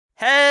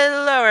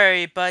Hello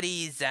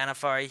everybody,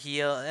 Xanathar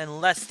here,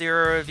 and let's do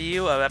a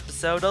review of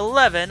episode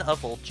 11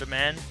 of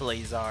Ultraman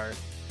Blazar.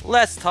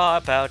 Let's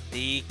talk about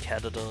the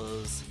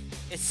Kettles.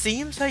 It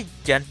seems like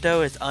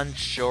Gento is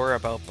unsure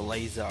about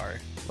Blazar,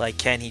 like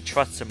can he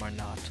trust him or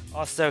not.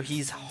 Also,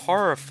 he's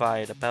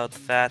horrified about the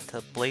fact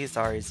that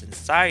Blazar is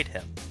inside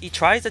him. He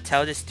tries to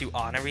tell this to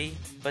Honoree,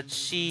 but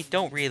she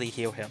don't really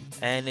hear him.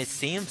 And it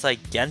seems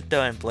like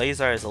Gento and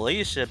Blazar's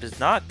relationship is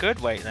not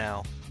good right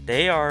now.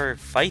 They are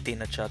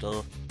fighting each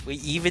other. We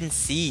even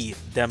see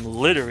them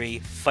literally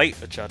fight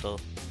each other.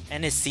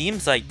 And it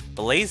seems like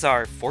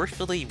Blazar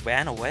forcefully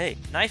ran away.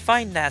 And I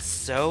find that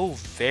so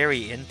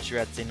very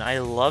interesting. I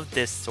love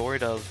this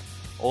sort of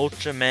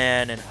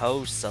Ultraman and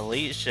host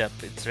relationship.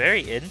 It's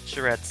very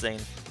interesting.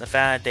 The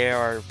fact that they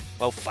are,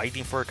 well,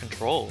 fighting for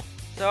control.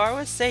 So I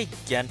would say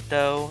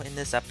Gento in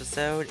this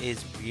episode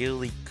is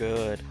really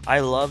good.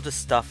 I love the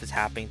stuff that's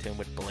happening to him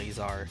with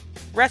Blazar.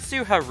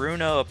 Retsu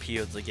Haruno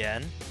appears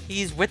again.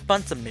 He's with a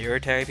bunch of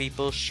military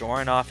people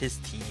shoring off his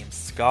team,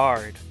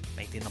 scarred,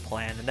 making a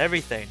plan and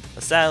everything.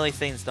 But sadly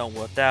things don't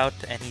work out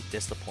and he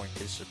disappoints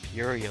his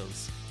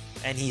superiors.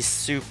 And he's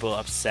super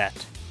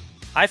upset.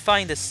 I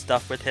find this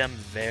stuff with him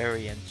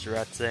very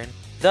interesting.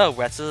 The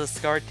rest of the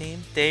Scar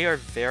team, they are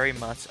very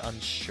much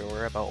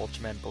unsure about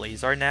Ultraman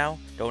Blazar now.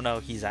 Don't know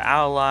if he's an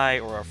ally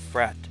or a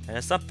threat. And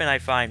it's something I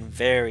find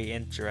very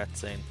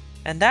interesting.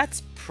 And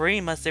that's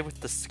pretty much it with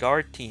the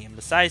Scar team,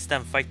 besides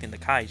them fighting the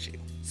Kaiju.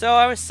 So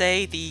I would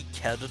say the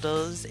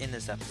Kettles in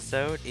this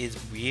episode is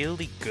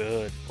really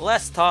good.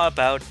 Let's talk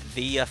about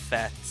the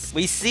effects.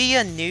 We see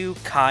a new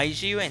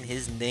Kaiju and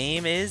his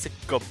name is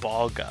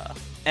Gabalga.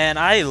 And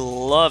I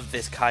love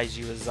this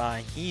Kaiju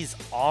design. He's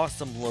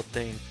awesome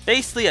looking.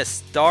 Basically a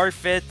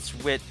starfish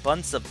with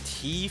bunch of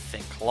teeth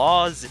and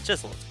claws. It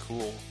just looks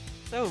cool.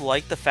 So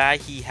like the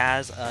fact he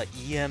has a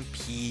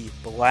EMP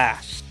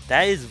blast.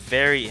 That is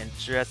very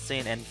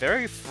interesting and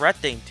very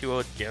threatening to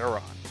a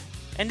Geron.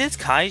 And this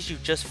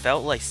Kaiju just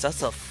felt like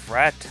such a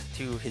threat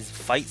to his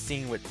fight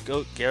scene with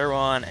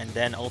Geron and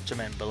then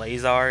Ultraman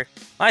Blazar.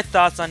 My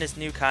thoughts on this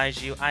new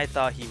Kaiju, I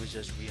thought he was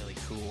just really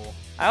cool.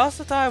 I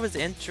also thought it was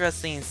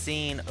interesting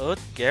seeing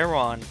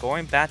Geron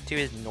going back to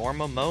his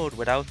normal mode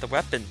without the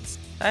weapons.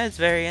 That is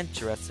very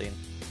interesting.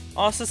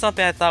 Also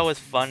something I thought was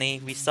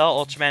funny, we saw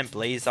Ultraman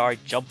Blazar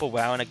jump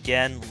around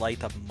again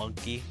like a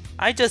monkey.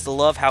 I just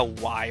love how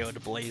wild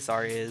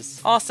Blazar is.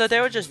 Also,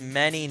 there were just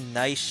many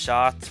nice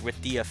shots with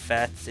the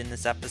effects in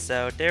this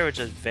episode. They were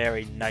just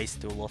very nice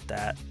to look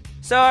at.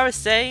 So I would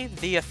say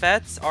the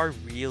effects are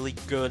really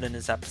good in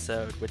this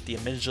episode with the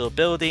individual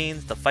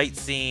buildings, the fight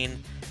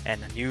scene,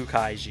 and the new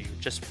Kaiju.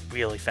 Just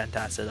really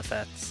fantastic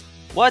effects.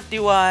 What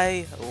do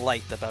I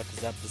like about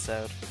this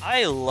episode?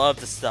 I love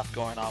the stuff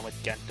going on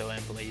with Gento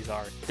and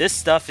Blazar. This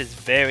stuff is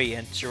very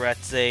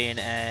interesting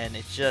and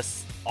it's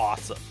just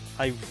awesome.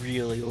 I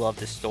really love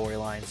this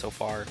storyline so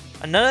far.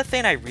 Another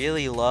thing I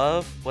really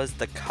love was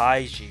the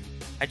Kaiju.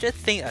 I just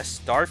think a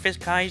starfish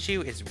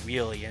Kaiju is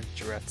really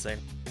interesting.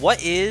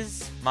 What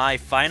is my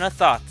final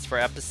thoughts for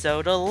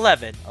episode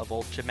 11 of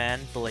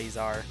Ultraman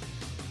Blazar?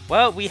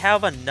 Well, we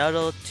have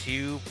another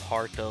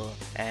two-parter,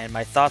 and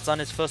my thoughts on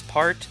this first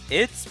part,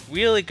 it's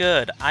really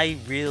good. I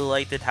really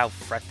liked it how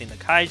threatening the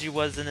Kaiju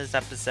was in this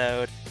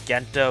episode.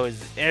 Gento is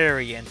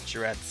very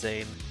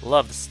interesting.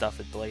 Love the stuff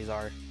with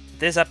Blazar.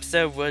 This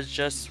episode was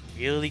just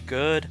really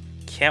good.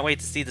 Can't wait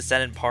to see the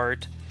second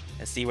part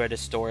and see where the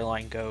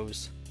storyline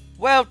goes.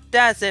 Well,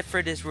 that's it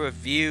for this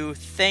review.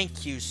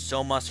 Thank you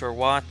so much for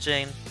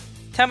watching.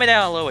 Tell me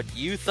down below what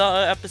you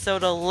thought of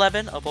episode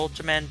 11 of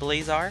Ultraman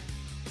Blazar.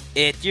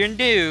 If you're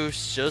new,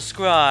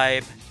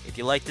 subscribe. If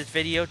you liked this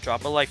video,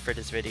 drop a like for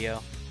this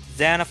video.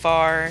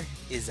 Xanathar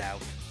is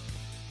out.